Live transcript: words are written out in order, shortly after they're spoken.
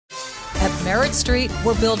Merritt Street,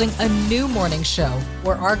 we're building a new morning show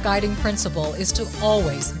where our guiding principle is to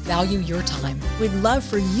always value your time. We'd love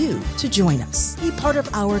for you to join us. Be part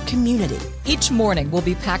of our community. Each morning will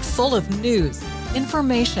be packed full of news,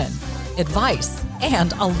 information, advice,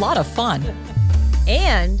 and a lot of fun.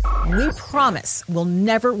 And we promise we'll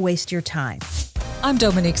never waste your time. I'm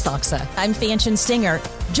Dominique Soxa. I'm Fanchon Singer.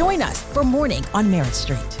 Join us for Morning on Merritt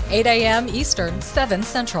Street. 8 a.m. Eastern, 7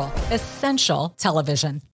 Central. Essential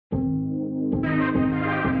Television.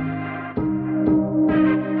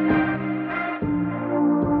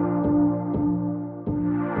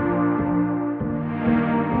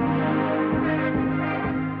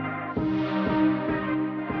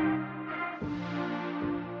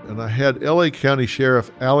 And I had L.A. County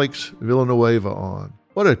Sheriff Alex Villanueva on.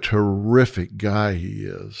 What a terrific guy he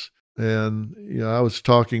is. And, I was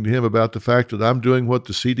talking to him about the fact that I'm doing what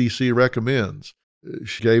the CDC recommends.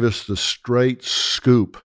 She gave us the straight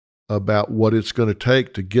scoop about what it's going to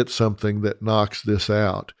take to get something that knocks this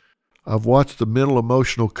out. I've watched the mental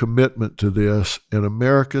emotional commitment to this, and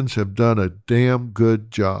Americans have done a damn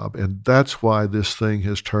good job. And that's why this thing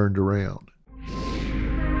has turned around.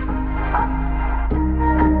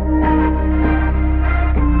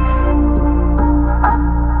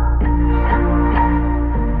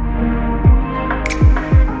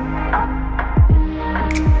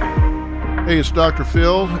 Hey, it's Dr.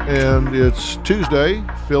 Phil, and it's Tuesday,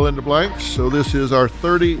 fill in the blanks. So this is our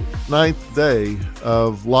 39th day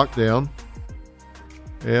of lockdown,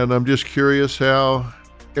 and I'm just curious how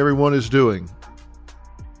everyone is doing.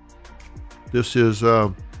 This is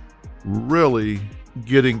really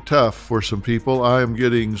getting tough for some people. I am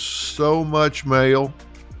getting so much mail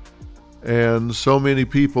and so many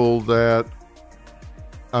people that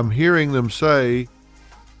I'm hearing them say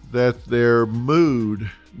that their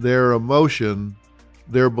mood, their emotion,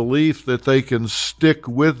 their belief that they can stick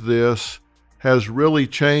with this has really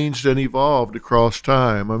changed and evolved across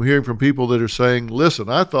time. I'm hearing from people that are saying, listen,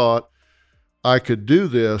 I thought I could do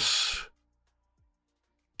this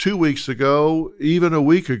 2 weeks ago, even a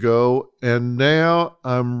week ago, and now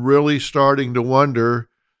I'm really starting to wonder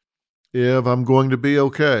if I'm going to be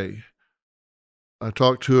okay. I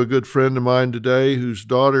talked to a good friend of mine today whose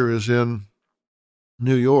daughter is in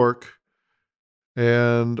New York,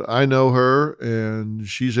 and I know her, and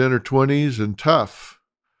she's in her 20s and tough.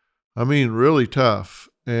 I mean, really tough.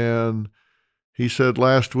 And he said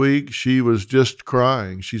last week she was just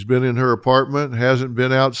crying. She's been in her apartment, hasn't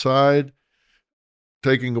been outside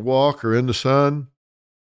taking a walk or in the sun.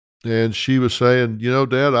 And she was saying,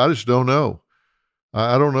 Dad, I just don't know.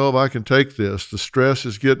 I don't know if I can take this. The stress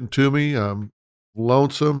is getting to me. I'm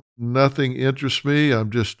lonesome. Nothing interests me.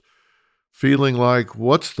 I'm just feeling like,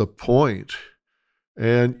 what's the point?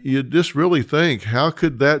 And you just really think, how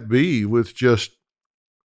could that be with just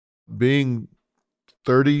being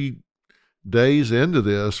 30 days into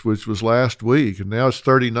this, which was last week, and now it's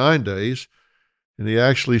 39 days. And he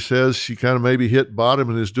actually says she kind of maybe hit bottom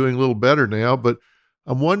and is doing a little better now. But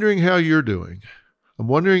I'm wondering how you're doing. I'm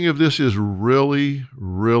wondering if this is really,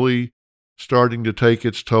 really starting to take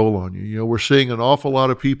its toll on you. We're seeing an awful lot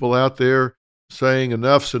of people out there saying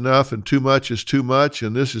enough's enough and too much is too much,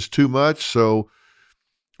 and this is too much. So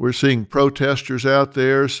we're seeing protesters out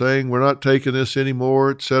there saying we're not taking this anymore,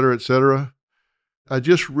 et cetera, et cetera. I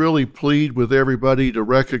just really plead with everybody to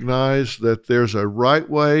recognize that there's a right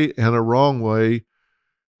way and a wrong way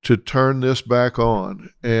to turn this back on.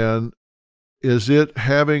 And is it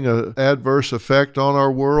having an adverse effect on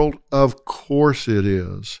our world? Of course it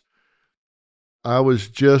is. I was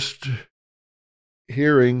just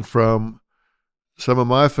hearing from some of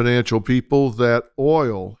my financial people that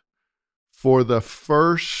oil, for the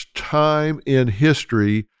first time in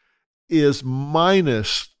history, is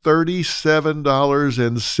minus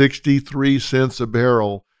 $37.63 a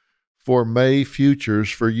barrel for May futures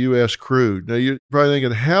for U.S. crude. Now, you're probably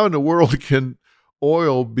thinking, how in the world can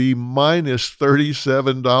oil be minus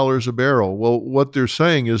 $37 a barrel? Well, what they're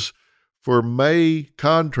saying is for May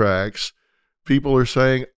contracts, people are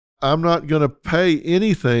saying, I'm not going to pay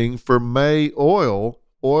anything for May oil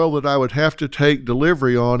that I would have to take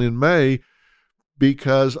delivery on in May,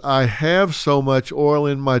 because I have so much oil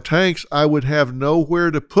in my tanks, I would have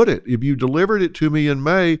nowhere to put it. If you delivered it to me in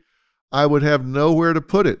May, I would have nowhere to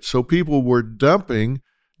put it. So people were dumping,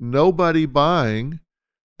 nobody buying,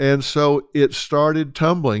 and so it started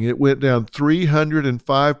tumbling. It went down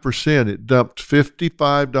 305%. It dumped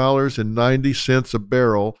 $55.90 a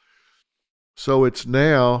barrel. So it's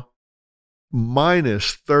now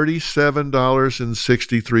minus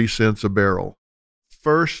 $37.63 a barrel.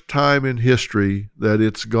 first time in history that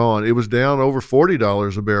it's gone. It was down over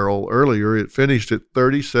 $40 a barrel earlier. It finished at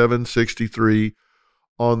 $37.63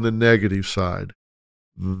 on the negative side.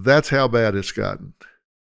 That's how bad it's gotten.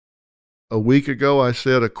 A week ago, I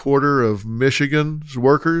said a quarter of Michigan's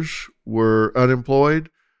workers were unemployed.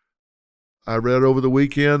 I read over the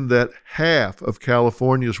weekend that half of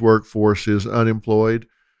California's workforce is unemployed,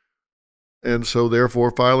 and so therefore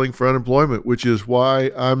filing for unemployment, which is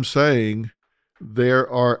why I'm saying there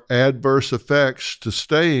are adverse effects to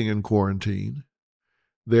staying in quarantine.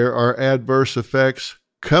 There are adverse effects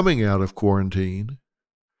coming out of quarantine,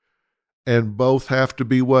 and both have to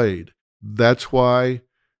be weighed. That's why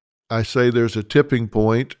I say there's a tipping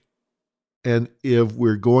point, and if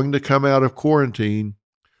we're going to come out of quarantine,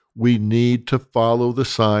 we need to follow the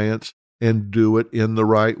science and do it in the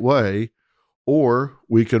right way, or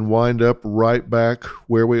we can wind up right back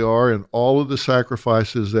where we are, and all of the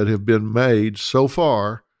sacrifices that have been made so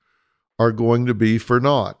far are going to be for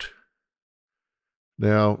naught.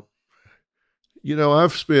 Now,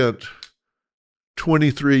 I've spent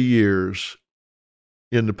 23 years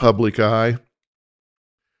in the public eye,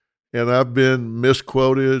 and I've been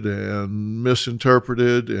misquoted and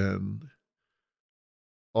misinterpreted and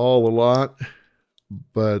all a lot,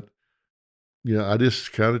 but I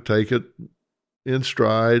just kind of take it in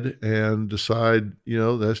stride and decide,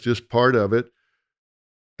 that's just part of it.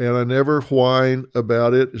 And I never whine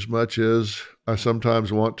about it as much as I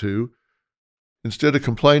sometimes want to. Instead of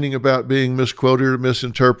complaining about being misquoted or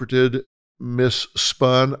misinterpreted,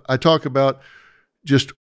 misspun, I talk about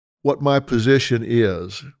just what my position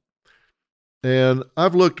is. And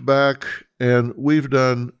I've looked back, and we've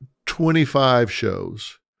done 25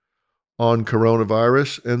 shows on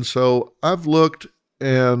coronavirus. And so I've looked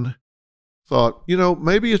and thought,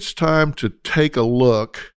 maybe it's time to take a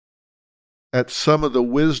look at some of the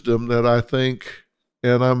wisdom that I think,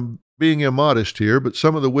 and I'm being immodest here, but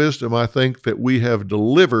some of the wisdom I think that we have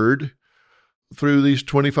delivered through these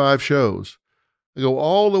 25 shows. I go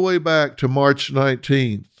all the way back to March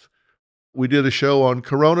 19th. We did a show on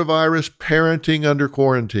coronavirus parenting under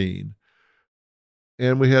quarantine.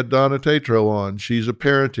 And we had Donna Tatro on. She's a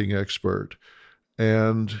parenting expert.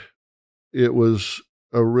 And it was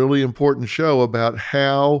a really important show about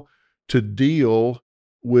how to deal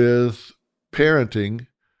with parenting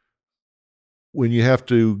when you have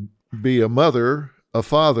to be a mother, a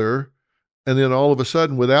father, and then all of a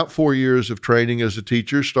sudden, without 4 years of training as a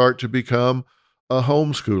teacher, start to become a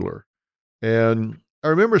homeschooler. And I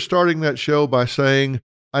remember starting that show by saying,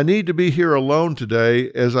 I need to be here alone today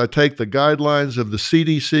as I take the guidelines of the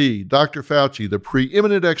CDC, Dr. Fauci, the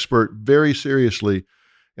preeminent expert, very seriously,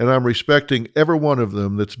 and I'm respecting every one of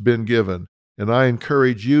them that's been given, and I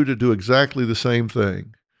encourage you to do exactly the same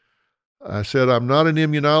thing. I said, I'm not an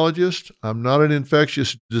immunologist, I'm not an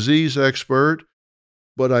infectious disease expert,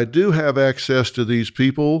 but I do have access to these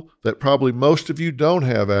people that probably most of you don't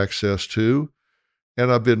have access to. And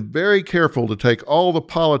I've been very careful to take all the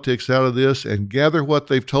politics out of this and gather what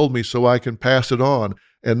they've told me so I can pass it on.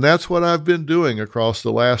 And that's what I've been doing across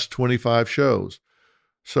the last 25 shows.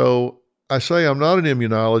 So I say I'm not an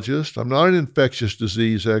immunologist. I'm not an infectious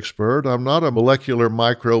disease expert. I'm not a molecular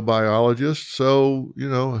microbiologist. So,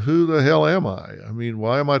 who the hell am I? I mean,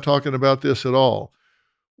 why am I talking about this at all?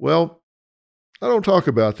 Well, I don't talk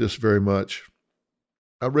about this very much.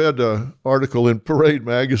 I read an article in Parade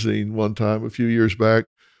magazine one time a few years back.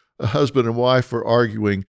 A husband and wife were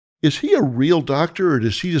arguing, is he a real doctor or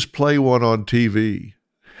does he just play one on TV?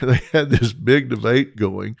 And they had this big debate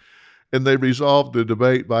going, and they resolved the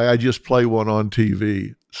debate by, I just play one on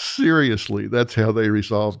TV. Seriously, that's how they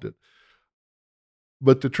resolved it.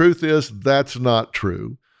 But the truth is, that's not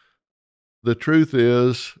true. The truth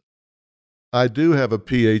is, I do have a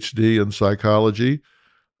PhD in psychology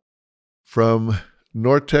from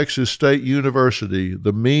North Texas State University,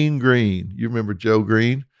 the Mean Green. You remember Joe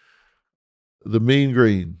Green? The Mean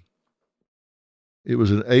Green. It was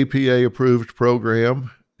an APA-approved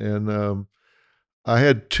program, and I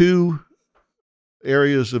had 2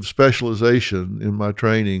 areas of specialization in my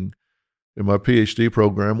training in my PhD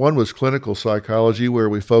program. One was clinical psychology, where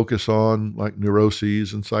we focus on like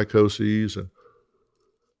neuroses and psychoses and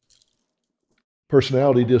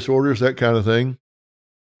personality disorders, that kind of thing,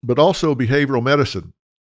 but also behavioral medicine.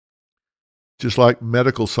 Just like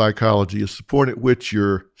medical psychology, it's the point at which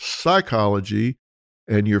your psychology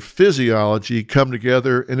and your physiology come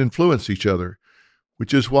together and influence each other,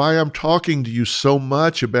 which is why I'm talking to you so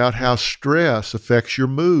much about how stress affects your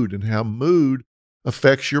mood and how mood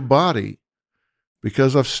affects your body,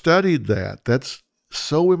 because I've studied that. That's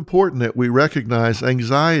so important that we recognize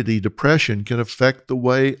anxiety, depression can affect the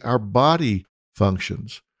way our body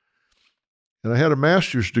functions. And I had a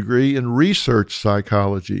master's degree in research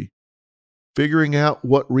psychology, figuring out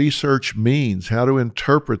what research means, how to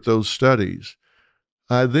interpret those studies.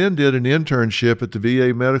 I then did an internship at the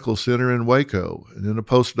VA Medical Center in Waco, and then a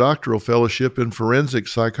postdoctoral fellowship in forensic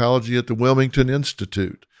psychology at the Wilmington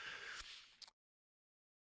Institute.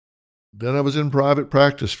 Then I was in private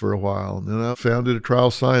practice for a while, and then I founded a trial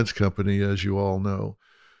science company, as you all know.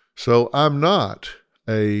 So I'm not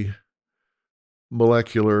a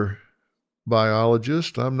molecular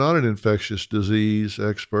biologist. I'm not an infectious disease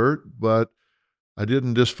expert, but I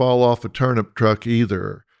didn't just fall off a turnip truck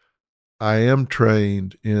either. I am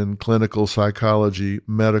trained in clinical psychology,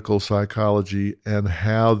 medical psychology, and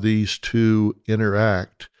how these two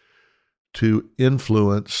interact to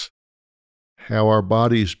influence how our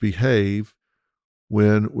bodies behave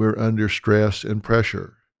when we're under stress and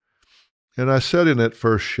pressure. And I said in that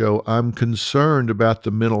first show, I'm concerned about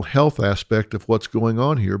the mental health aspect of what's going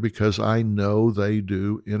on here because I know they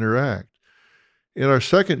do interact. In our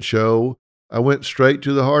second show, I went straight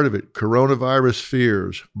to the heart of it. Coronavirus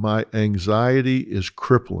fears. My anxiety is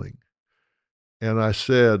crippling. And I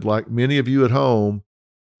said, like many of you at home,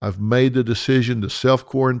 I've made the decision to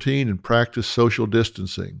self-quarantine and practice social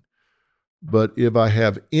distancing. But if I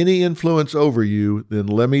have any influence over you, then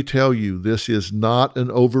let me tell you, this is not an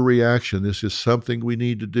overreaction. This is something we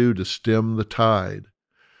need to do to stem the tide.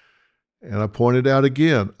 And I pointed out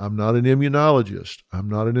again, I'm not an immunologist. I'm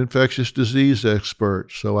not an infectious disease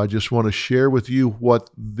expert. So I just want to share with you what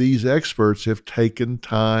these experts have taken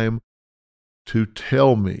time to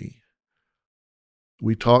tell me.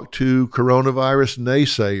 We talked to coronavirus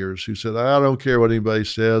naysayers who said, I don't care what anybody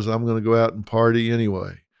says. I'm going to go out and party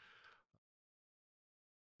anyway.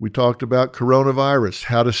 We talked about coronavirus,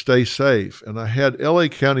 how to stay safe. And I had LA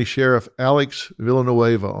County Sheriff Alex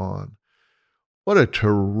Villanueva on. What a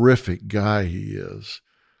terrific guy he is.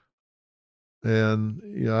 And,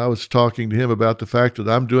 I was talking to him about the fact that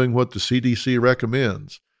I'm doing what the CDC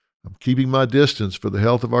recommends. I'm keeping my distance for the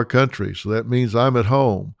health of our country. So that means I'm at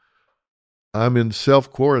home. I'm in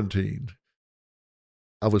self-quarantine.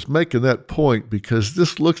 I was making that point because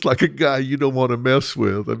this looks like a guy you don't want to mess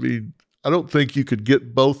with. I mean, I don't think you could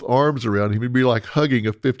get both arms around him. It'd be like hugging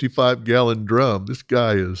a 55-gallon drum. This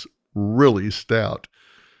guy is really stout.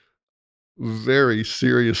 Very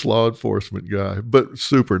serious law enforcement guy, but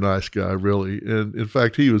super nice guy, really. And in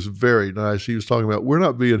fact, he was very nice. He was talking about, we're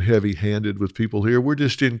not being heavy-handed with people here. We're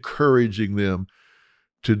just encouraging them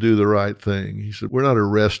to do the right thing. He said, we're not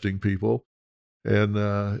arresting people.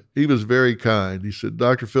 And he was very kind. He said,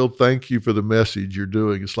 Dr. Phil, thank you for the message you're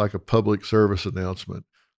doing. It's like a public service announcement.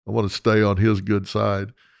 I want to stay on his good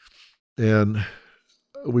side. And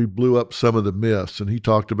we blew up some of the myths, and he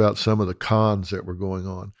talked about some of the cons that were going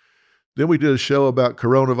on. Then we did a show about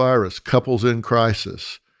coronavirus, couples in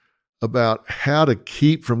crisis, about how to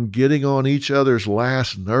keep from getting on each other's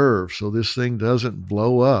last nerve so this thing doesn't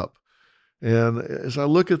blow up. And as I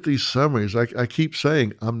look at these summaries, I keep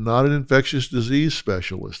saying, I'm not an infectious disease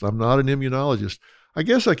specialist. I'm not an immunologist. I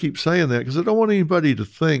guess I keep saying that because I don't want anybody to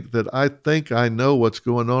think that I think I know what's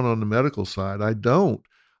going on the medical side. I don't.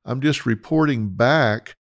 I'm just reporting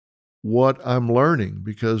back what I'm learning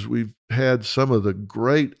because we've had some of the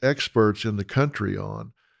great experts in the country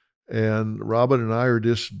on. And Robin and I are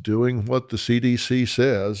just doing what the CDC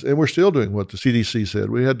says, and we're still doing what the CDC said.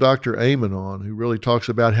 We had Dr. Amen on, who really talks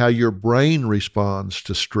about how your brain responds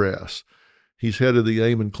to stress. He's head of the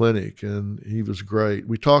Amen Clinic, and he was great.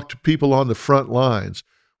 We talked to people on the front lines.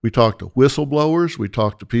 We talked to whistleblowers. We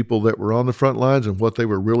talked to people that were on the front lines and what they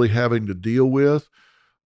were really having to deal with.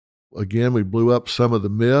 Again, we blew up some of the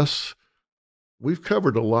myths. We've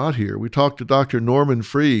covered a lot here. We talked to Dr. Norman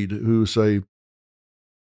Freed, who's a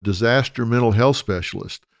disaster mental health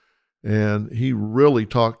specialist, and he really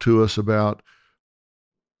talked to us about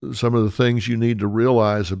some of the things you need to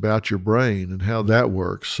realize about your brain and how that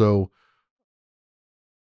works. So,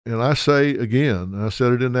 and I say again, and I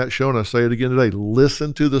said it in that show and I say it again today,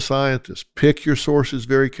 listen to the scientists. Pick your sources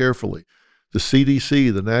very carefully. The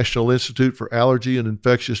CDC, the National Institute for Allergy and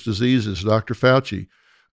Infectious Diseases, Dr. Fauci,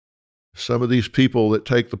 some of these people that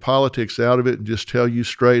take the politics out of it and just tell you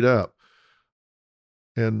straight up.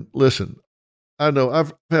 And listen, I know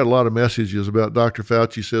I've had a lot of messages about Dr.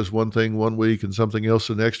 Fauci says one thing one week and something else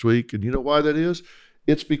the next week. And you know why that is?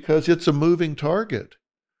 It's because it's a moving target.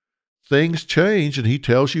 Things change and he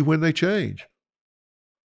tells you when they change.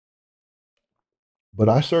 But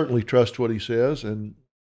I certainly trust what he says. And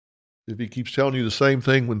if he keeps telling you the same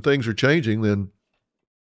thing when things are changing, then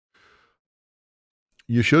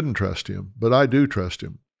you shouldn't trust him. But I do trust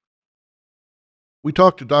him. We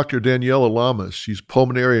talked to Dr. Daniela Lamas. She's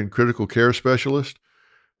pulmonary and critical care specialist,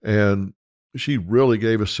 and she really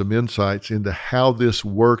gave us some insights into how this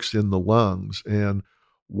works in the lungs and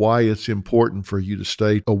why it's important for you to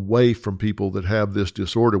stay away from people that have this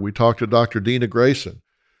disorder. We talked to Dr. Dina Grayson,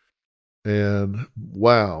 and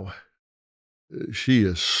wow, she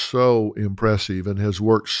is so impressive and has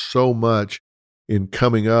worked so much in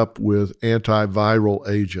coming up with antiviral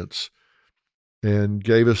agents, and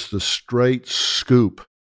gave us the straight scoop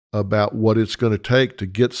about what it's going to take to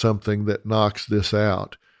get something that knocks this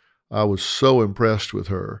out. I was so impressed with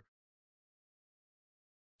her.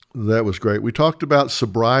 That was great. We talked about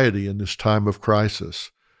sobriety in this time of crisis.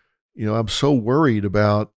 I'm so worried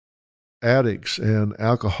about addicts and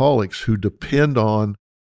alcoholics who depend on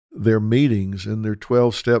their meetings and their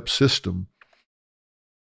 12-step system,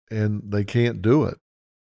 and they can't do it.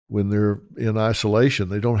 When they're in isolation,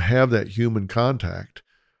 they don't have that human contact.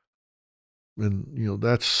 And,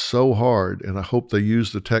 that's so hard. And I hope they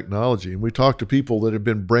use the technology. And we talk to people that have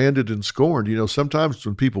been branded and scorned. Sometimes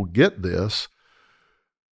when people get this,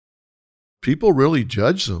 people really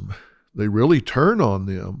judge them. They really turn on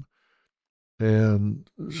them and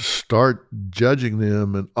start judging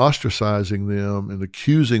them and ostracizing them and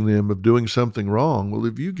accusing them of doing something wrong. Well,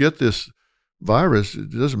 if you get this virus,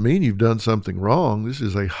 it doesn't mean you've done something wrong. This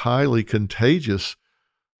is a highly contagious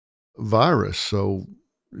virus, so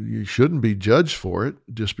you shouldn't be judged for it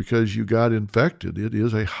just because you got infected. It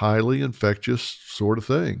is a highly infectious sort of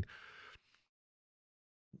thing.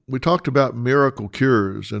 We talked about miracle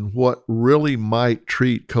cures and what really might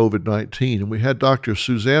treat COVID-19, and we had Dr.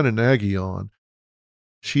 Susanna Nagy on.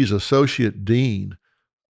 She's Associate Dean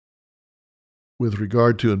with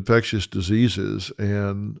regard to infectious diseases,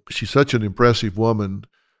 and she's such an impressive woman.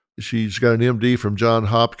 She's got an MD from Johns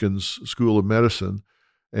Hopkins School of Medicine,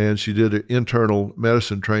 and she did an internal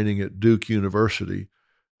medicine training at Duke University,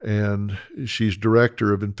 and she's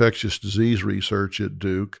director of infectious disease research at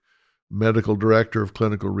Duke, medical director of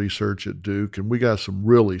clinical research at Duke, and we got some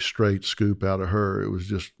really straight scoop out of her. It was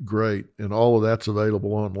just great, and all of that's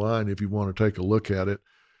available online if you want to take a look at it.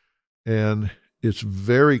 And it's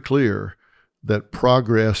very clear that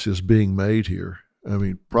progress is being made here. I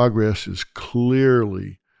mean, progress is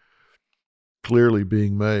clearly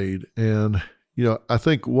being made. And, I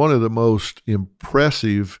think one of the most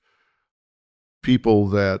impressive people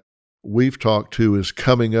that we've talked to is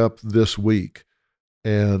coming up this week.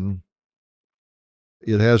 And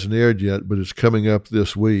it hasn't aired yet, but it's coming up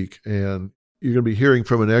this week. And you're going to be hearing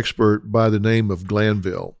from an expert by the name of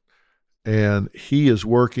Glanville. And he is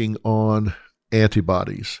working on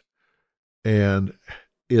antibodies and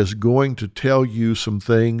is going to tell you some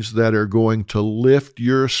things that are going to lift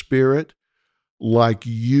your spirit like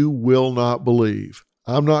you will not believe.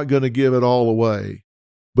 I'm not going to give it all away,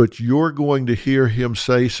 but you're going to hear him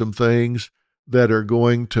say some things that are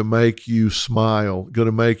going to make you smile, going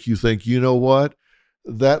to make you think, you know what?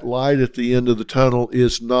 That light at the end of the tunnel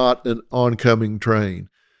is not an oncoming train.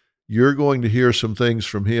 You're going to hear some things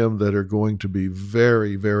from him that are going to be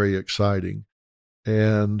very, very exciting.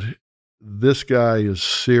 And this guy is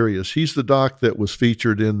serious. He's the doc that was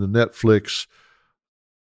featured in the Netflix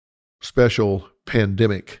special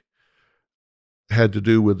Pandemic. Had to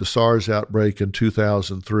do with the SARS outbreak in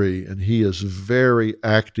 2003, and he is very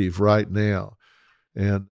active right now.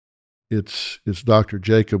 And it's Dr.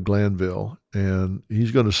 Jacob Glanville, and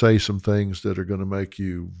he's going to say some things that are going to make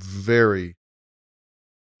you very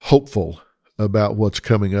hopeful about what's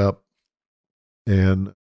coming up.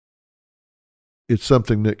 And it's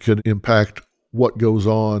something that could impact what goes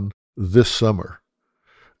on this summer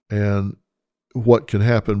and what can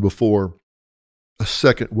happen before a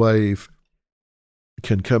second wave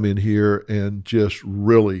can come in here and just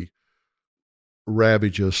really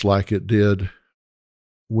ravage us like it did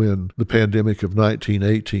when the pandemic of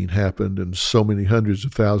 1918 happened and so many hundreds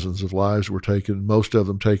of thousands of lives were taken, most of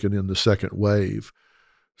them taken in the second wave.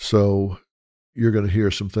 So you're going to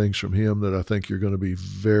hear some things from him that I think you're going to be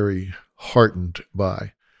very heartened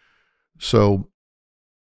by. So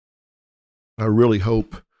I really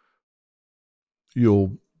hope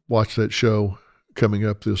you'll watch that show coming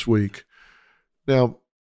up this week. Now,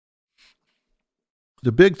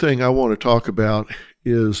 the big thing I want to talk about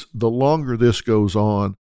is the longer this goes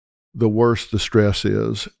on, the worse the stress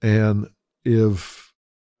is. And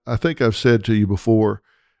I think I've said to you before,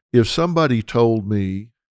 if somebody told me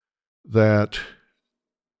that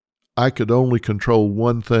I could only control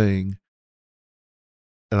one thing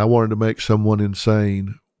and I wanted to make someone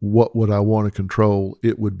insane, what would I want to control?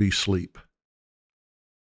 It would be sleep.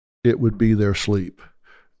 It would be their sleep.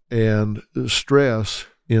 And stress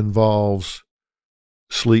involves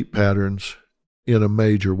sleep patterns, in a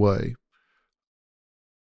major way.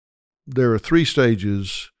 There are 3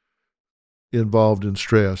 stages involved in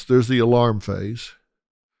stress. There's the alarm phase.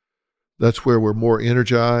 That's where we're more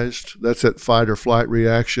energized. That's that fight or flight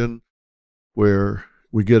reaction where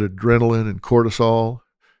we get adrenaline and cortisol.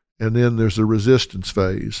 And then there's the resistance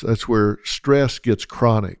phase. That's where stress gets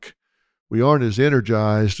chronic. We aren't as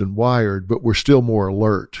energized and wired, but we're still more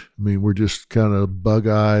alert. I mean, we're just kind of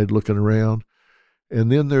bug-eyed looking around.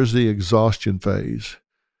 And then there's the exhaustion phase.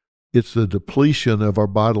 It's the depletion of our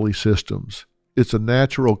bodily systems. It's a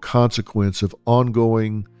natural consequence of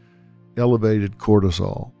ongoing elevated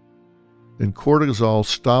cortisol. And cortisol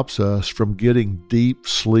stops us from getting deep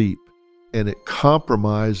sleep, and it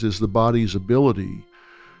compromises the body's ability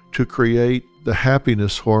to create the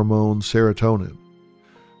happiness hormone serotonin.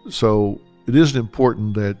 So it isn't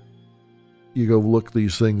important that you go look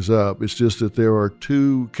these things up. It's just that there are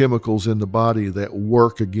 2 chemicals in the body that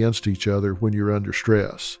work against each other when you're under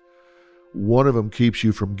stress. One of them keeps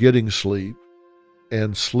you from getting sleep,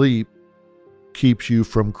 and sleep keeps you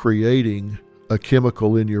from creating a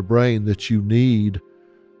chemical in your brain that you need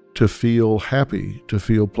to feel happy, to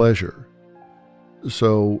feel pleasure.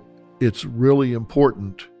 So it's really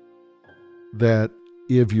important that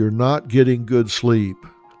if you're not getting good sleep,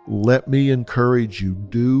 let me encourage you,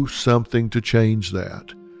 do something to change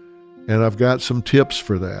that. And I've got some tips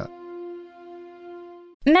for that.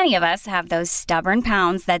 Many of us have those stubborn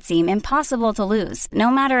pounds that seem impossible to lose,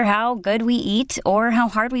 no matter how good we eat or how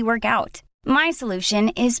hard we work out. My solution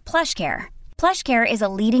is PlushCare. PlushCare is a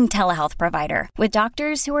leading telehealth provider with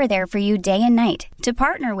doctors who are there for you day and night to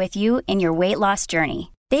partner with you in your weight loss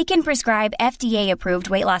journey. They can prescribe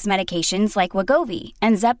FDA-approved weight loss medications like Wegovy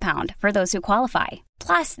and Zepbound for those who qualify.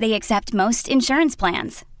 Plus, they accept most insurance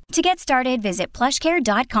plans. To get started, visit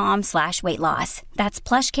plushcare.com/weightloss. That's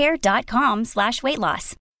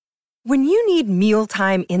plushcare.com/weightloss. When you need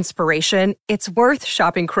mealtime inspiration, it's worth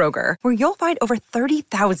shopping Kroger, where you'll find over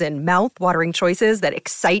 30,000 mouth-watering choices that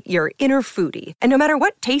excite your inner foodie. And no matter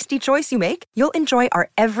what tasty choice you make, you'll enjoy our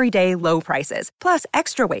everyday low prices, plus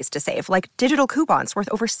extra ways to save, like digital coupons worth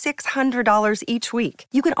over $600 each week.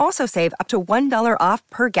 You can also save up to $1 off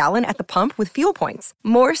per gallon at the pump with fuel points.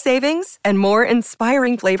 More savings and more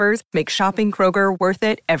inspiring flavors make shopping Kroger worth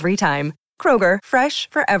it every time. Kroger, fresh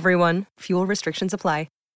for everyone. Fuel restrictions apply.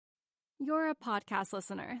 You're a podcast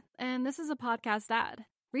listener, and this is a podcast ad.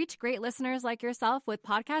 Reach great listeners like yourself with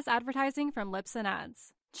podcast advertising from Libsyn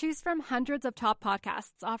Ads. Choose from hundreds of top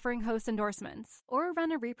podcasts offering host endorsements, or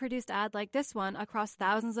run a reproduced ad like this one across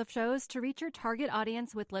thousands of shows to reach your target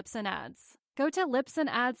audience with Libsyn Ads. Go to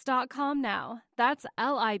libsynads.com now. That's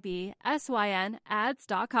LIBSYN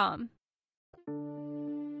ads.com.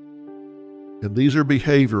 And these are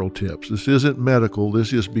behavioral tips. This isn't medical.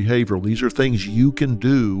 This is behavioral. These are things you can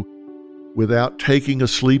do without taking a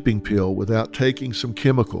sleeping pill, without taking some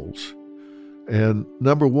chemicals. And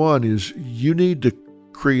number 1 is you need to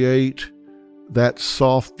create that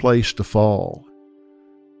soft place to fall.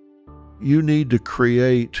 You need to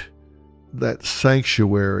create that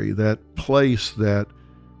sanctuary, that place that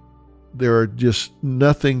there are just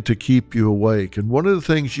nothing to keep you awake. And one of the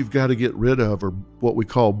things you've got to get rid of are what we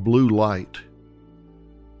call blue light.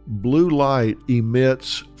 Blue light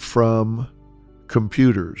emits from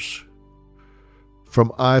computers, from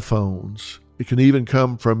iPhones. It can even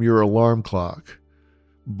come from your alarm clock.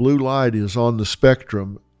 Blue light is on the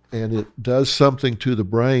spectrum, and it does something to the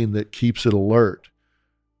brain that keeps it alert.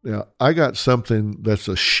 Now, I got something that's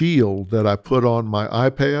a shield that I put on my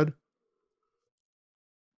iPad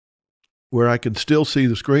where I can still see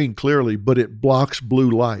the screen clearly, but it blocks blue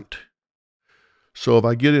light. So if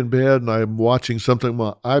I get in bed and I'm watching something on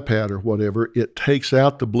my iPad or whatever, it takes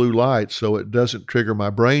out the blue light so it doesn't trigger my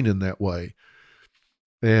brain in that way.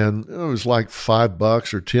 And it was like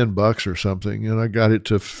 $5 or $10 or something, and I got it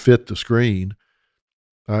to fit the screen.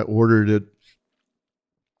 I ordered it.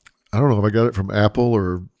 I don't know if I got it from Apple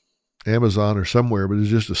or Amazon or somewhere, but it's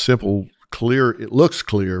just a simple, clear. It looks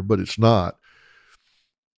clear, but it's not.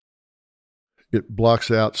 It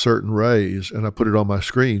blocks out certain rays, and I put it on my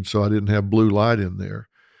screen so I didn't have blue light in there.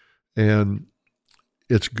 And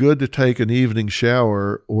it's good to take an evening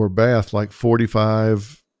shower or bath like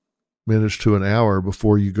 45 minutes to an hour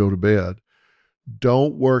before you go to bed.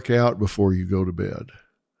 Don't work out before you go to bed.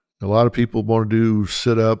 A lot of people want to do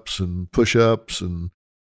sit-ups and push-ups and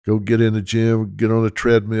go get in the gym, get on a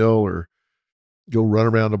treadmill, or go run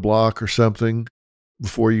around the block or something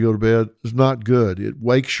before you go to bed. It's not good. It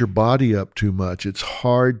wakes your body up too much. It's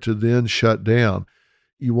hard to then shut down.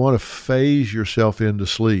 You want to phase yourself into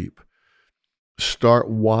sleep. start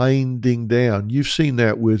winding down. You've seen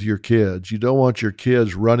that with your kids. You don't want your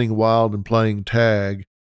kids running wild and playing tag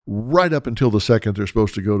right up until the second they're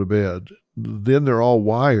supposed to go to bed. Then they're all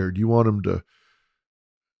wired. You want them to,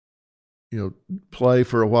 play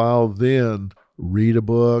for a while, then read a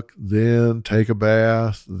book, then take a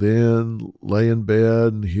bath, then lay in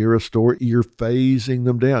bed and hear a story. You're phasing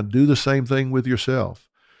them down. Do the same thing with yourself.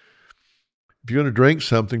 If you're going to drink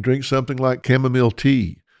something like chamomile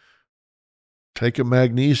tea. Take a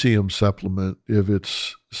magnesium supplement if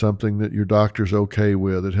it's something that your doctor's okay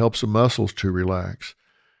with. It helps the muscles to relax.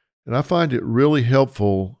 And I find it really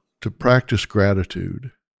helpful to practice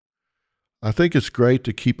gratitude. I think it's great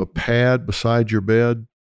to keep a pad beside your bed,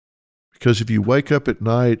 because if you wake up at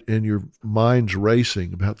night and your mind's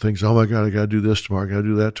racing about things, oh my God, I got to do this tomorrow, I got to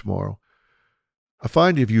do that tomorrow. I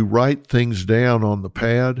find if you write things down on the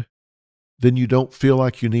pad, then you don't feel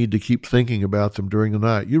like you need to keep thinking about them during the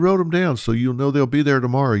night. You wrote them down so you'll know they'll be there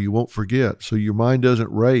tomorrow. You won't forget. So your mind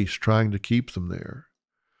doesn't race trying to keep them there.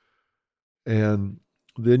 And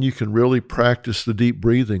then you can really practice the deep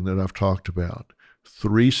breathing that I've talked about.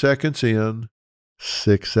 3 seconds in,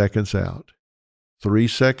 6 seconds out. 3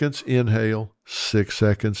 seconds inhale, 6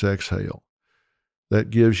 seconds exhale. That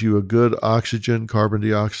gives you a good oxygen carbon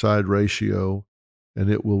dioxide ratio, and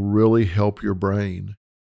it will really help your brain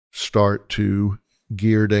start to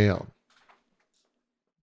gear down.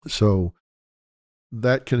 So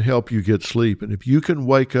that can help you get sleep. And if you can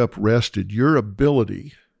wake up rested, your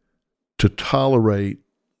ability to tolerate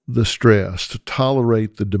the stress, to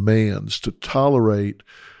tolerate the demands, to tolerate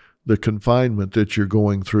the confinement that you're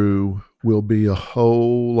going through will be a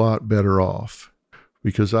whole lot better off.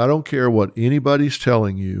 Because I don't care what anybody's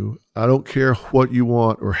telling you. I don't care what you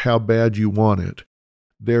want or how bad you want it.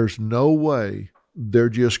 There's no way they're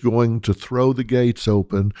just going to throw the gates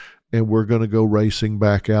open and we're going to go racing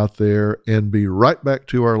back out there and be right back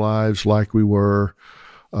to our lives like we were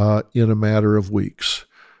in a matter of weeks.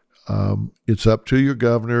 It's up to your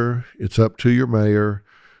governor, it's up to your mayor,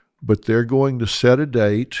 but they're going to set a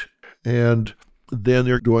date and then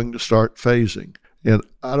they're going to start phasing. And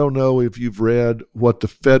I don't know if you've read what the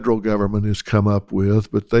federal government has come up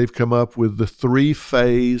with, but they've come up with the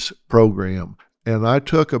 3-phase program. And I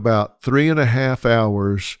took about 3.5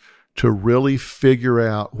 hours to really figure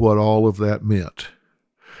out what all of that meant.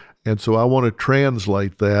 And so I want to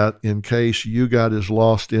translate that in case you got as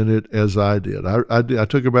lost in it as I did. I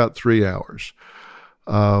took about 3 hours.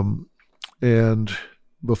 And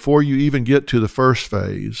before you even get to the first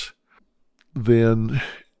phase, then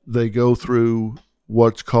they go through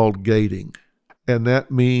what's called gating. And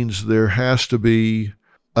that means there has to be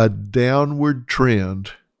a downward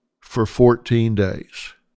trend for 14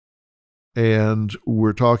 days. And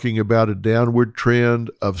we're talking about a downward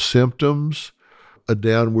trend of symptoms, a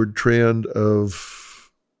downward trend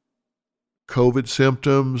of COVID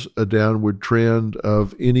symptoms, a downward trend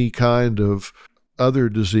of any kind of other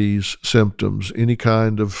disease symptoms, any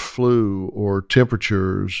kind of flu or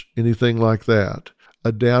temperatures, anything like that.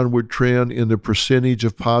 A downward trend in the percentage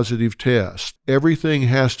of positive tests. Everything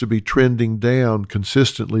has to be trending down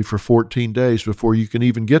consistently for 14 days before you can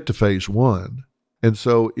even get to phase 1. And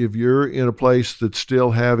so if you're in a place that's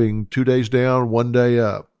still having 2 days down, 1 day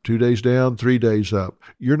up, 2 days down, 3 days up,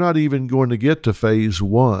 you're not even going to get to phase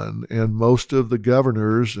 1. And most of the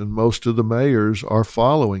governors and most of the mayors are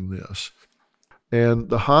following this. And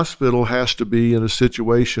the hospital has to be in a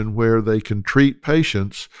situation where they can treat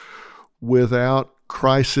patients without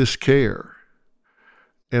crisis care.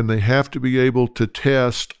 And they have to be able to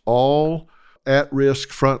test all at-risk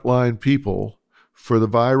frontline people for the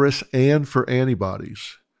virus and for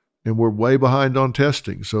antibodies. And we're way behind on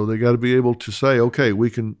testing. So they got to be able to say, okay,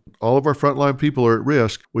 all of our frontline people are at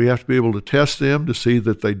risk. We have to be able to test them to see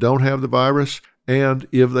that they don't have the virus and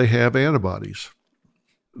if they have antibodies.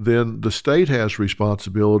 Then the state has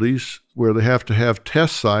responsibilities where they have to have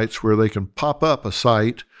test sites where they can pop up a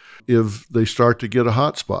site if they start to get a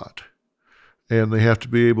hot spot. And they have to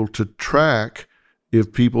be able to track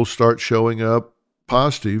if people start showing up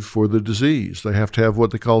positive for the disease. They have to have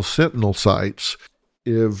what they call sentinel sites.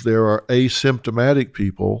 If there are asymptomatic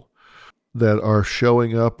people that are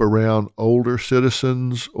showing up around older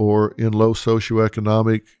citizens or in low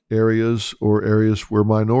socioeconomic areas or areas where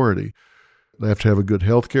minority. They have to have a good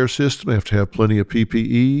healthcare system. They have to have plenty of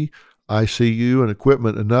PPE, ICU, and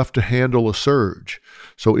equipment enough to handle a surge.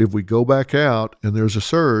 So if we go back out and there's a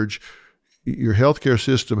surge, your healthcare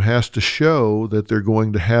system has to show that they're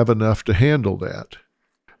going to have enough to handle that.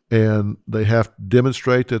 And they have to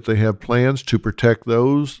demonstrate that they have plans to protect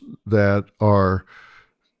those that are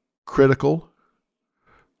critical.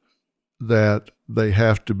 that they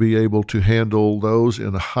have to be able to handle those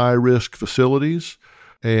in high-risk facilities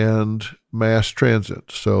and mass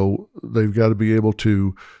transit. So they've got to be able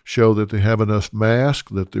to show that they have enough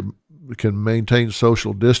masks, that they can maintain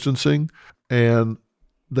social distancing, and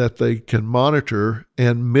that they can monitor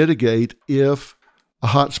and mitigate if a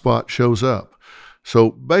hotspot shows up.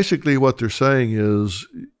 So basically what they're saying is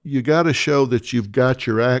you got to show that you've got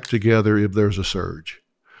your act together if there's a surge.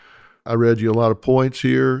 I read you a lot of points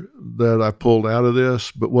here that I pulled out of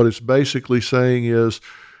this, but what it's basically saying is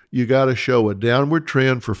you got to show a downward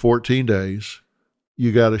trend for 14 days.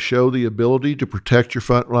 You got to show the ability to protect your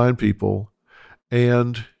frontline people,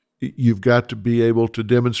 and you've got to be able to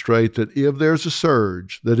demonstrate that if there's a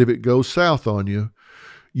surge, that if it goes south on you,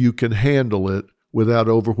 you can handle it without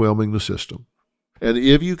overwhelming the system. And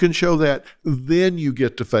if you can show that, then you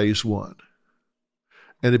get to phase one.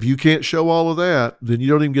 And if you can't show all of that, then you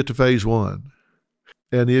don't even get to phase one.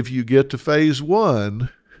 And if you get to phase one,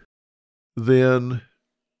 then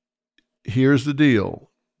here's the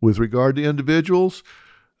deal. With regard to individuals,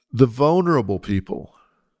 the vulnerable people,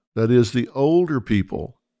 that is the older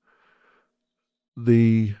people,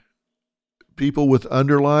 the people with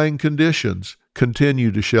underlying conditions,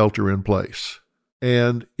 continue to shelter in place.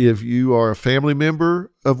 And if you are a family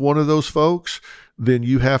member of one of those folks, then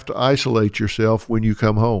you have to isolate yourself when you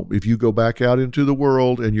come home. If you go back out into the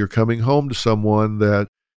world and you're coming home to someone that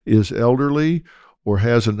is elderly or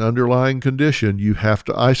has an underlying condition, you have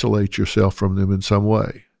to isolate yourself from them in some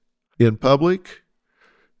way. In public,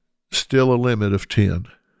 still a limit of 10.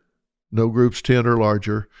 No groups 10 or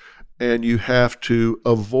larger. And you have to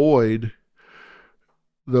avoid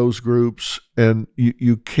those groups, and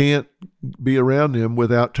you can't be around them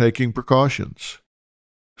without taking precautions.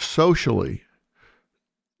 Socially,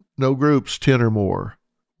 no groups 10 or more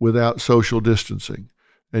without social distancing,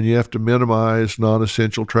 and you have to minimize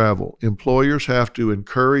non-essential travel. Employers have to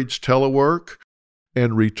encourage telework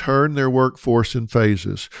and return their workforce in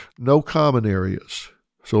phases. No common areas.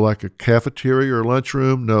 So like a cafeteria or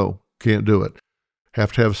lunchroom, no, can't do it.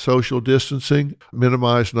 Have to have social distancing,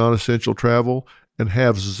 minimize non-essential travel, and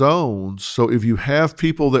have zones. So if you have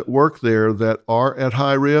people that work there that are at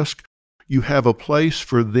high risk, you have a place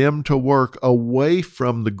for them to work away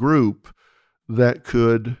from the group that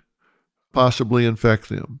could possibly infect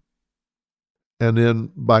them. And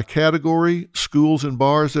then by category, schools and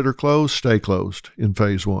bars that are closed, stay closed in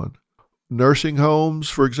phase one. Nursing homes,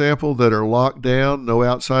 for example, that are locked down, no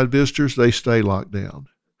outside visitors, they stay locked down.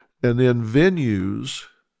 And then venues,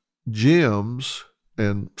 gyms,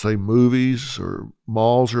 and say movies or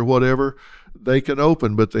malls or whatever, they can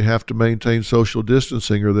open, but they have to maintain social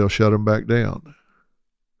distancing or they'll shut them back down.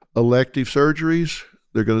 Elective surgeries,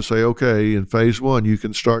 they're going to say, okay, in phase one, you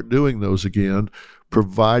can start doing those again,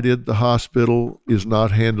 provided the hospital is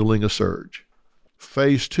not handling a surge.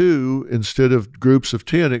 Phase two, instead of groups of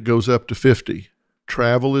 10, it goes up to 50.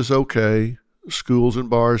 Travel is okay. Schools and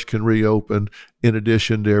bars can reopen in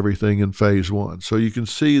addition to everything in phase one. So you can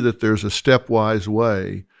see that there's a stepwise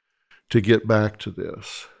way to get back to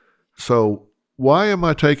this. So why am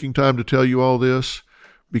I taking time to tell you all this?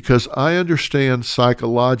 Because I understand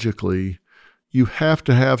psychologically you have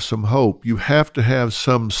to have some hope. You have to have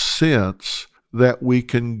some sense that we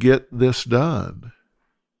can get this done,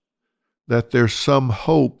 that there's some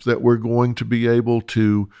hope that we're going to be able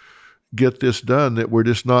to get this done, that we're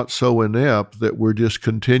just not so inept that we're just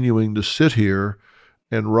continuing to sit here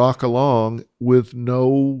and rock along with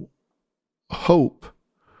no hope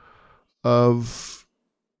of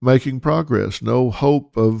making progress, no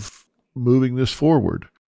hope of moving this forward.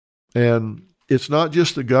 And it's not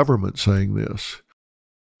just the government saying this.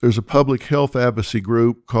 There's a public health advocacy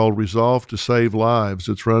group called Resolve to Save Lives.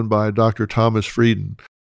 It's run by Dr. Thomas Frieden.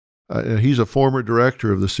 He's a former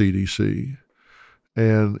director of the CDC.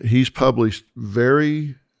 And he's published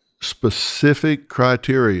very specific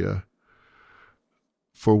criteria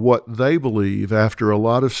for what they believe, after a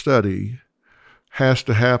lot of study, has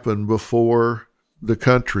to happen before the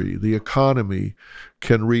country, the economy,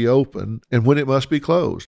 can reopen and when it must be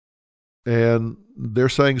closed. And they're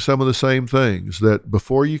saying some of the same things, that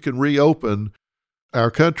before you can reopen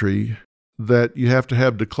our country, that you have to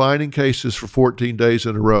have declining cases for 14 days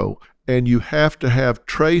in a row. And you have to have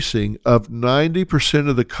tracing of 90%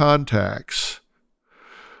 of the contacts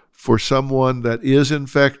for someone that is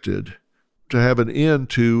infected to have an end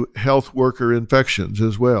to health worker infections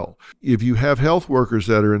as well. If you have health workers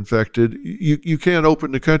that are infected, you can't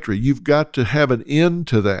open the country. You've got to have an end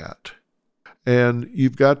to that. And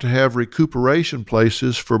you've got to have recuperation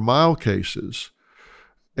places for mild cases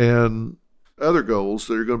and other goals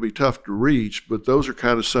that are going to be tough to reach, but those are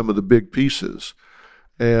kind of some of the big pieces.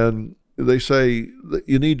 And they say that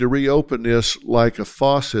you need to reopen this like a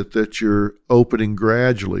faucet that you're opening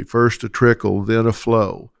gradually, first a trickle, then a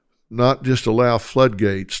flow, not just allow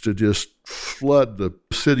floodgates to just flood the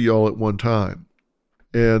city all at one time.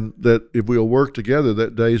 And that if we'll work together,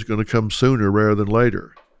 that day is going to come sooner rather than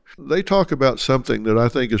later. They talk about something that I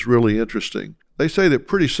think is really interesting. They say that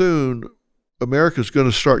pretty soon America's going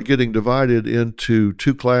to start getting divided into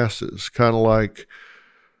two classes, kind of like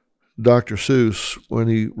Dr. Seuss when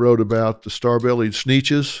he wrote about the star-bellied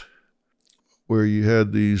Sneetches, where you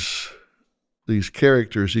had these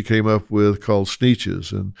characters he came up with called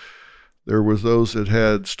Sneetches, and there was those that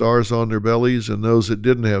had stars on their bellies and those that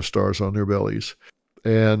didn't have stars on their bellies.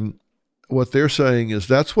 And what they're saying is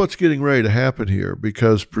that's what's getting ready to happen here,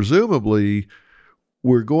 because presumably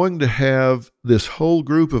we're going to have this whole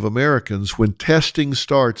group of Americans when testing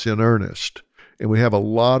starts in earnest, and we have a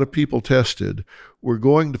lot of people tested, we're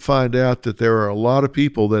going to find out that there are a lot of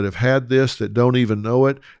people that have had this that don't even know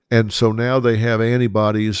it, and so now they have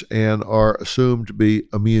antibodies and are assumed to be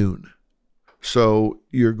immune. So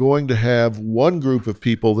you're going to have one group of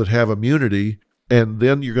people that have immunity, and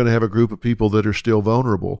then you're going to have a group of people that are still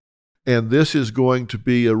vulnerable. And this is going to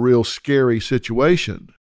be a real scary situation,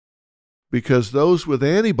 because those with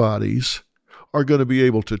antibodies are going to be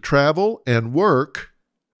able to travel and work,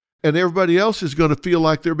 and everybody else is going to feel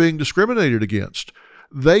like they're being discriminated against.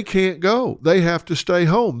 They can't go. They have to stay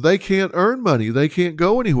home. They can't earn money. They can't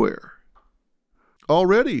go anywhere.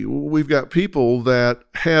 Already, we've got people that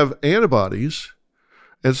have antibodies,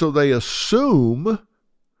 and so they assume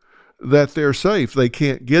that they're safe. They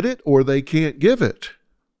can't get it or they can't give it.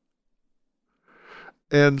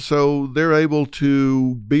 And so they're able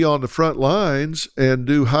to be on the front lines and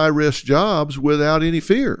do high-risk jobs without any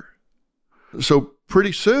fear. So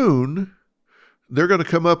pretty soon, they're going to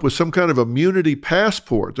come up with some kind of immunity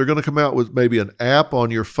passport. They're going to come out with maybe an app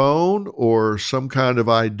on your phone or some kind of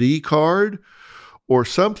ID card or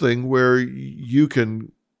something where you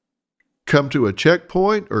can come to a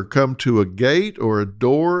checkpoint or come to a gate or a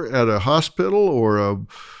door at a hospital or a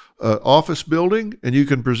office building, and you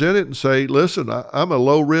can present it and say, listen, I'm a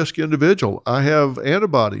low-risk individual. I have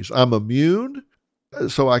antibodies. I'm immune,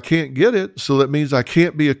 so I can't get it. So that means I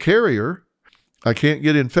can't be a carrier. I can't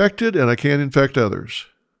get infected, and I can't infect others.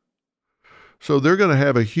 So they're going to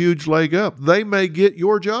have a huge leg up. They may get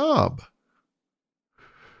your job.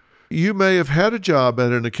 You may have had a job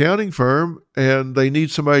at an accounting firm, and they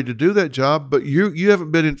need somebody to do that job, but you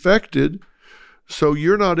haven't been infected, so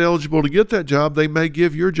you're not eligible to get that job. They may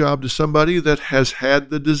give your job to somebody that has had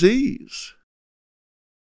the disease.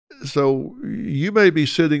 So you may be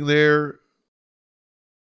sitting there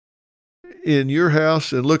in your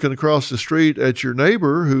house and looking across the street at your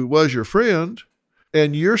neighbor who was your friend,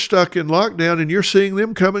 and you're stuck in lockdown and you're seeing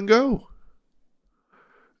them come and go.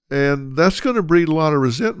 And that's going to breed a lot of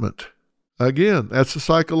resentment. Again, that's a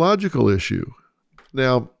psychological issue.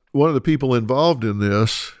 Now, one of the people involved in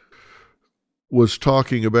this was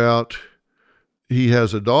talking about, he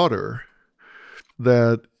has a daughter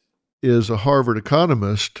that is a Harvard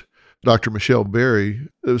economist, Dr. Michelle Berry,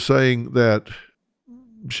 saying that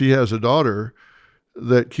she has a daughter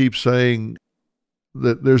that keeps saying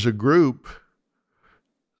that there's a group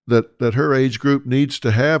that her age group needs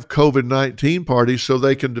to have COVID-19 parties so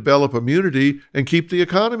they can develop immunity and keep the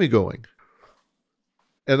economy going.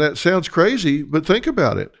 And that sounds crazy, but think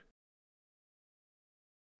about it.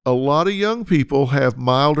 A lot of young people have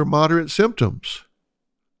mild or moderate symptoms.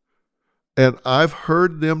 And I've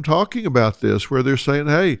heard them talking about this where they're saying,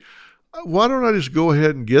 hey, why don't I just go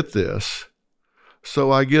ahead and get this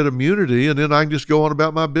so I get immunity and then I can just go on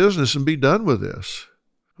about my business and be done with this?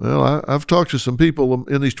 Well, I've talked to some people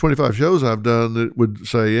in these 25 shows I've done that would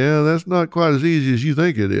say, yeah, that's not quite as easy as you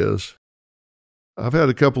think it is. I've had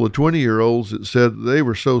a couple of 20-year-olds that said they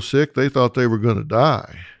were so sick they thought they were going to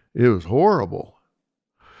die. It was horrible.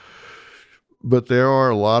 But there are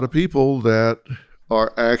a lot of people that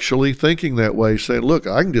are actually thinking that way, saying, look,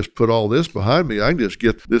 I can just put all this behind me. I can just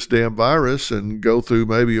get this damn virus and go through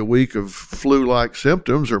maybe a week of flu-like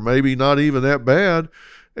symptoms or maybe not even that bad,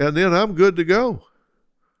 and then I'm good to go.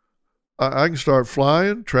 I can start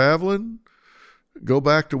flying, traveling, go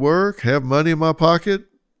back to work, have money in my pocket,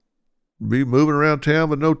 be moving around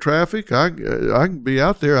town with no traffic. I can be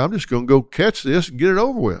out there. I'm just going to go catch this and get it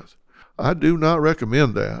over with. I do not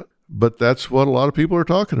recommend that, but that's what a lot of people are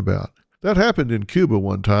talking about. That happened in Cuba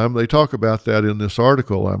one time. They talk about that in this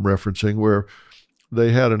article I'm referencing, where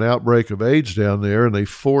they had an outbreak of AIDS down there, and they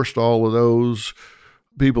forced all of those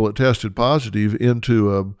people that tested positive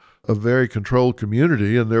into a very controlled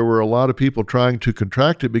community, and there were a lot of people trying to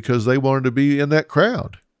contract it because they wanted to be in that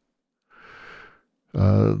crowd.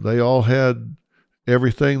 They all had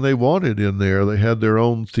everything they wanted in there. They had their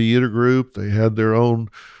own theater group. They had their own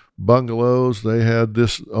bungalows. They had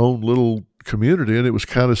this own little community, and it was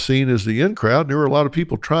kind of seen as the in crowd. And there were a lot of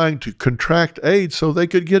people trying to contract AIDS so they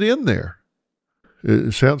could get in there.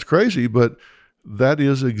 It sounds crazy, but that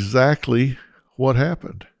is exactly what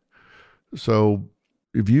happened. So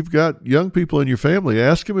if you've got young people in your family,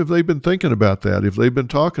 ask them if they've been thinking about that, if they've been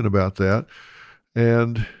talking about that,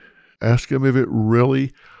 and ask them if it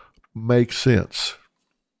really makes sense.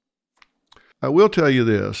 I will tell you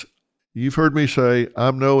this. You've heard me say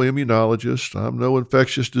I'm no immunologist, I'm no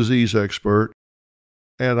infectious disease expert,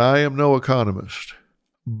 and I am no economist.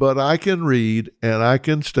 But I can read and I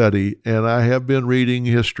can study, and I have been reading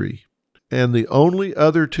history. And the only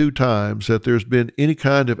other two times that there's been any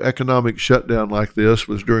kind of economic shutdown like this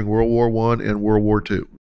was during World War I and World War II,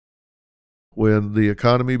 when the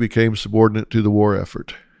economy became subordinate to the war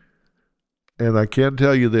effort. And I can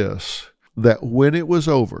tell you this, that when it was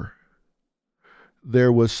over,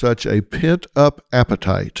 there was such a pent-up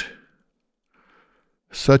appetite,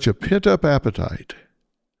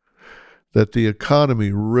 that the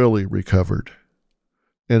economy really recovered,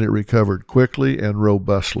 and it recovered quickly and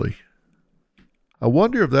robustly. I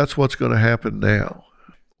wonder if that's what's going to happen now.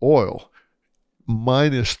 Oil,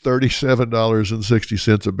 minus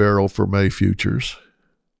 $37.60 a barrel for May futures.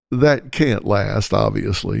 That can't last,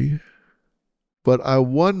 obviously. But I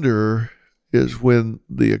wonder is when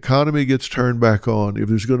the economy gets turned back on, if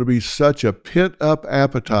there's going to be such a pent-up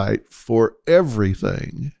appetite for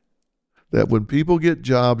everything that when people get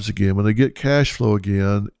jobs again, when they get cash flow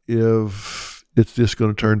again, if it's just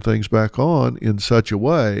going to turn things back on in such a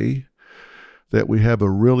way that we have a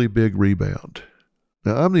really big rebound.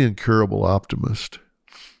 Now, I'm the incurable optimist.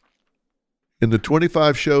 In the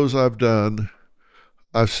 25 shows I've done,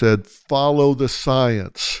 I've said, follow the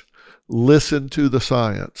science. Listen to the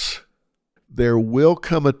science. There will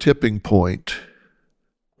come a tipping point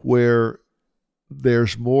where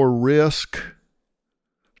there's more risk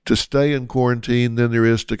to stay in quarantine than there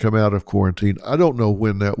is to come out of quarantine. I don't know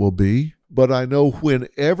when that will be, but I know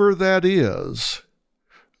whenever that is,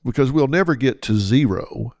 because we'll never get to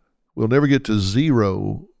zero. We'll never get to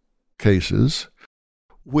zero cases.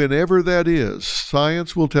 Whenever that is,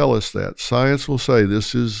 science will tell us that. Science will say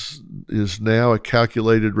this is now a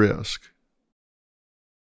calculated risk.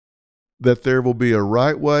 That there will be a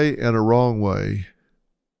right way and a wrong way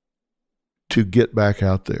to get back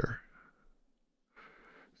out there.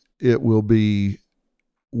 It will be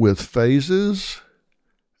with phases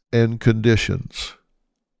and conditions.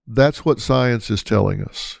 That's what science is telling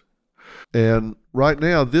us. And right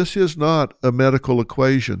now, this is not a medical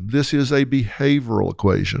equation. This is a behavioral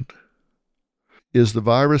equation. Is the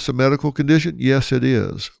virus a medical condition? Yes, it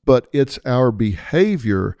is. But it's our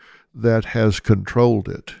behavior that has controlled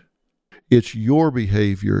it. It's your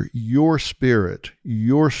behavior, your spirit,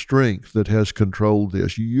 your strength that has controlled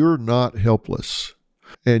this. You're not helpless.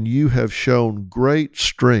 And you have shown great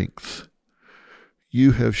strength.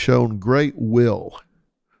 You have shown great will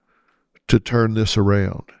to turn this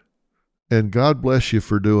around. And God bless you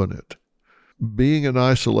for doing it. Being in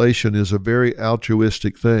isolation is a very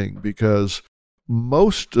altruistic thing because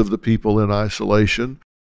most of the people in isolation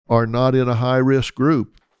are not in a high-risk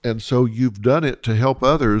group. And so you've done it to help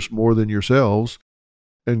others more than yourselves.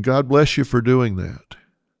 And God bless you for doing that.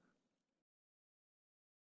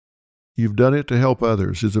 You've done it to help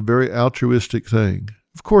others. It's a very altruistic thing.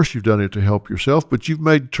 Of course you've done it to help yourself, but you've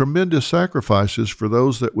made tremendous sacrifices for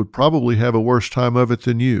those that would probably have a worse time of it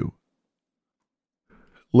than you.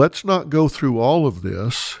 Let's not go through all of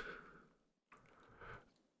this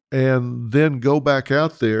and then go back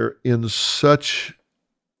out there in such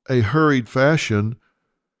a hurried fashion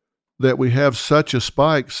that we have such a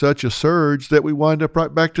spike, such a surge, that we wind up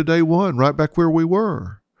right back to day one, right back where we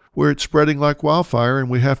were, where it's spreading like wildfire and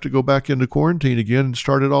we have to go back into quarantine again and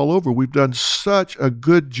start it all over. We've done such a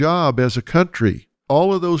good job as a country.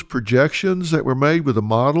 All of those projections that were made with the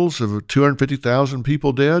models of 250,000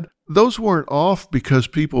 people dead, those weren't off because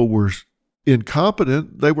people were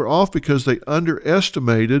incompetent. They were off because they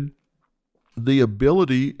underestimated the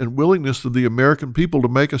ability and willingness of the American people to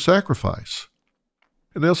make a sacrifice.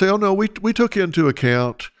 And they'll say, oh no, we took into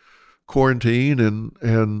account quarantine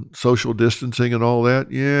and social distancing and all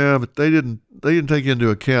that. Yeah, but they didn't take into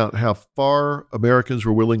account how far Americans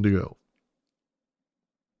were willing to go.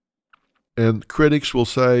 And critics will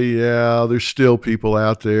say, yeah, there's still people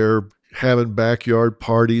out there having backyard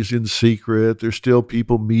parties in secret. There's still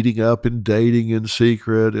people meeting up and dating in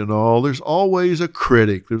secret and all. There's always a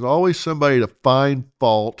critic. There's always somebody to find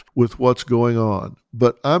fault with what's going on.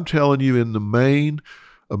 But I'm telling you, in the main,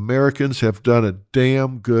 Americans have done a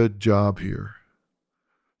damn good job here.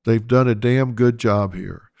 They've done a damn good job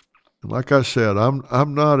here. And like I said, I'm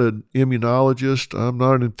not an immunologist. I'm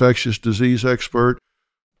not an infectious disease expert,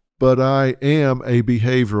 but I am a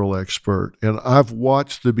behavioral expert. And I've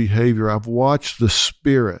watched the behavior. I've watched the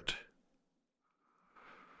spirit.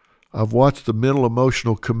 I've watched the mental,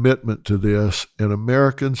 emotional commitment to this, and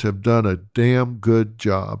Americans have done a damn good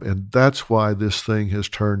job. And that's why this thing has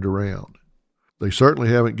turned around. They certainly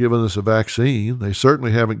haven't given us a vaccine. They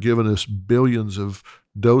certainly haven't given us billions of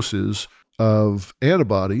doses of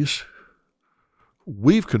antibodies.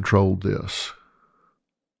 We've controlled this.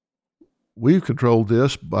 We've controlled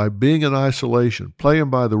this by being in isolation, playing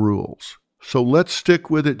by the rules. So let's stick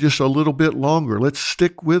with it just a little bit longer. Let's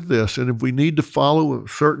stick with this. And if we need to follow a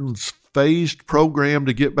certain phased program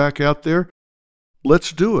to get back out there,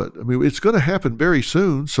 let's do it. I mean, it's going to happen very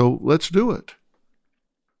soon, so let's do it.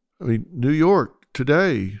 I mean, New York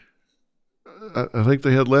today, I think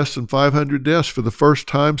they had less than 500 deaths for the first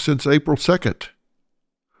time since April 2nd.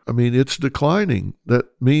 I mean, it's declining. That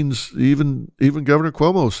means even Governor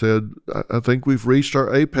Cuomo said, I think we've reached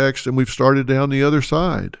our apex and we've started down the other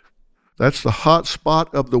side. That's the hot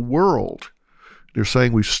spot of the world. They're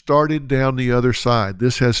saying we've started down the other side.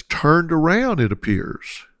 This has turned around, it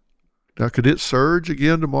appears. Now, could it surge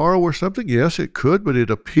again tomorrow or something? Yes, it could, but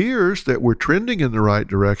it appears that we're trending in the right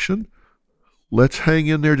direction. Let's hang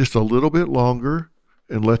in there just a little bit longer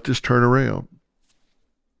and let this turn around.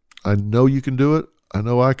 I know you can do it. I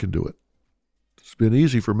know I can do it. It's been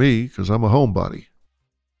easy for me because I'm a homebody.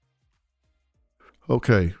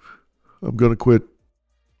 Okay, I'm going to quit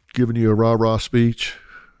giving you a rah-rah speech,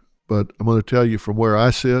 but I'm going to tell you from where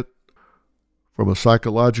I sit, from a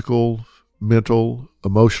psychological, mental,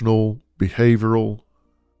 emotional, behavioral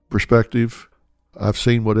perspective. I've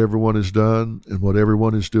seen what everyone has done and what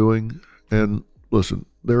everyone is doing. And listen,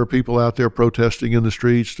 there are people out there protesting in the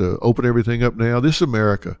streets to open everything up now. This is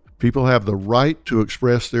America. People have the right to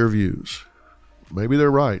express their views. Maybe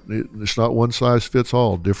they're right. It's not one size fits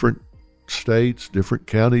all. Different states, different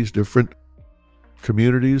counties, different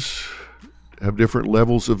communities have different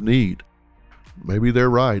levels of need. Maybe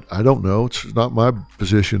they're right. I don't know. It's not my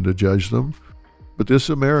position to judge them. But this is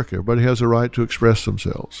America. Everybody has a right to express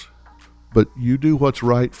themselves. But you do what's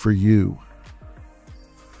right for you.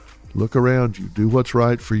 Look around you. Do what's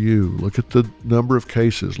right for you. Look at the number of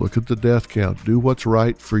cases. Look at the death count. Do what's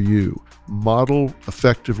right for you. Model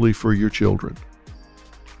effectively for your children.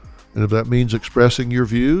 And if that means expressing your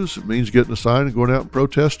views, it means getting a sign and going out and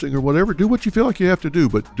protesting or whatever, do what you feel like you have to do,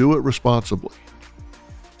 but do it responsibly.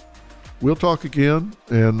 We'll talk again.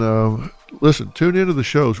 And listen, tune into the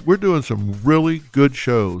shows. We're doing some really good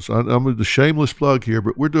shows. I'm the shameless plug here,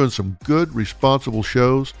 but we're doing some good, responsible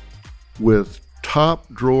shows with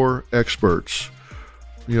top drawer experts.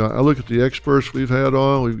 You know, I look at the experts we've had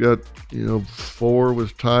on. We've got, 4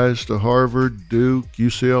 with ties to Harvard, Duke,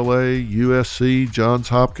 UCLA, USC, Johns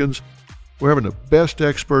Hopkins. We're having the best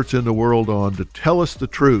experts in the world on to tell us the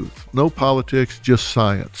truth. No politics, just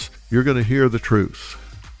science. You're going to hear the truth.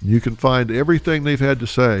 You can find everything they've had to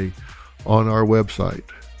say on our website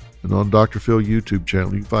and on Dr. Phil YouTube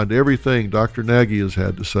channel. You can find everything Dr. Nagy has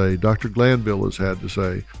had to say, Dr. Glanville has had to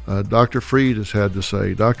say, Dr. Freed has had to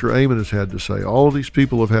say, Dr. Amen has had to say. All of these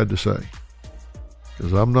people have had to say.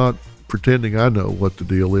 Because I'm not pretending I know what the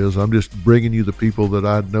deal is. I'm just bringing you the people that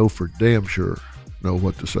I know for damn sure know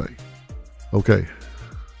what to say. Okay.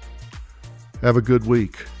 Have a good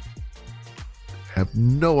week. Have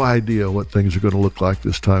no idea what things are going to look like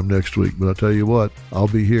this time next week, but I'll tell you what, I'll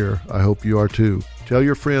be here. I hope you are too. Tell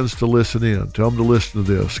your friends to listen in. Tell them to listen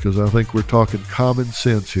to this, because I think we're talking common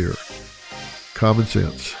sense here. Common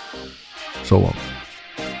sense. So long.